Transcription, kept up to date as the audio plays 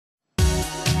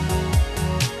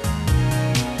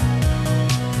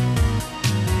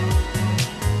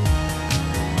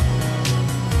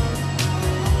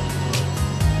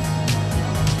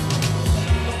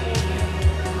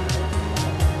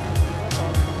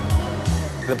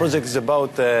The project is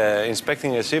about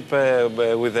inspecting a ship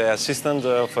with the assistance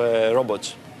of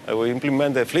robots. We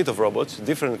implement a fleet of robots,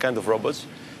 different kind of robots,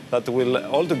 that will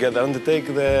all together undertake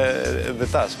the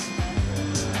task.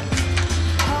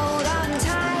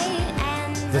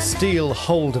 The steel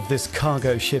hold of this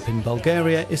cargo ship in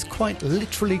Bulgaria is quite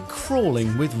literally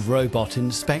crawling with robot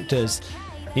inspectors.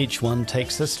 Each one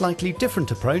takes a slightly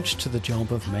different approach to the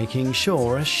job of making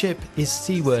sure a ship is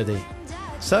seaworthy.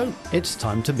 So it's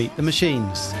time to meet the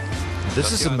machines.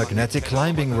 This is a magnetic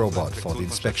climbing robot for the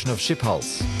inspection of ship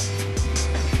hulls.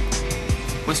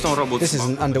 This is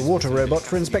an underwater robot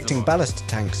for inspecting ballast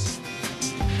tanks.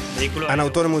 An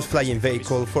autonomous flying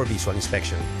vehicle for visual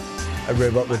inspection. A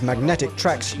robot with magnetic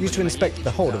tracks used to inspect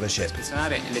the hold of a ship.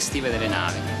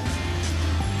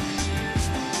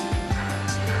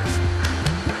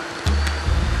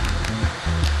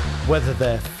 Whether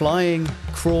they're flying,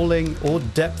 crawling or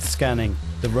depth scanning,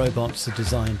 the robots are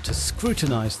designed to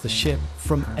scrutinize the ship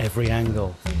from every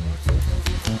angle.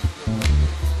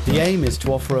 The aim is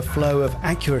to offer a flow of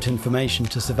accurate information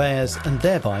to surveyors and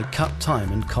thereby cut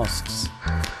time and costs.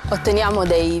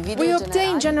 We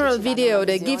obtain general video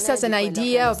that gives us an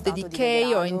idea of the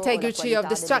decay or integrity of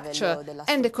the structure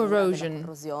and the corrosion.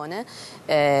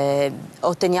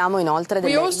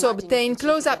 We also obtain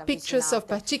close-up pictures of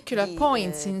particular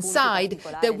points inside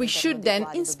that we should then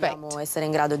inspect. I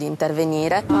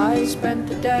spent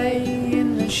the day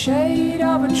in the shade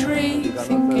of a tree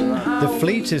thinking how... The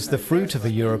fleet is the fruit of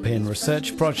a European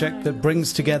research project that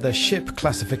brings together ship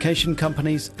classification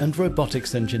companies and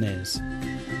robotics engineers.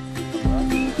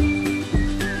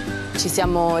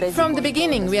 From the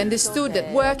beginning, we understood that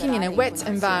working in a wet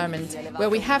environment,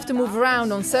 where we have to move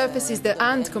around on surfaces that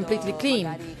aren't completely clean,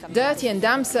 dirty and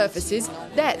damp surfaces,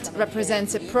 that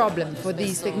represents a problem for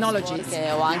these technologies.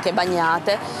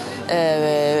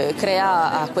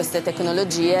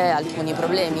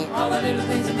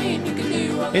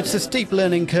 It's a steep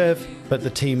learning curve, but the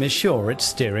team is sure it's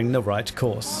steering the right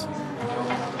course.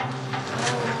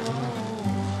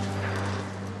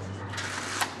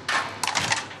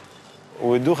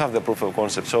 We do have the proof of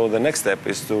concept, so the next step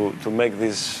is to make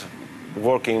this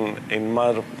working in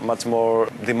much more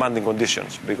demanding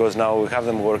conditions, because now we have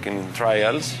them working in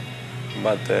trials,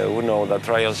 but we know that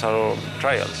trials are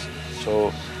trials.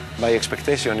 So my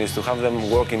expectation is to have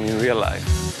them working in real life.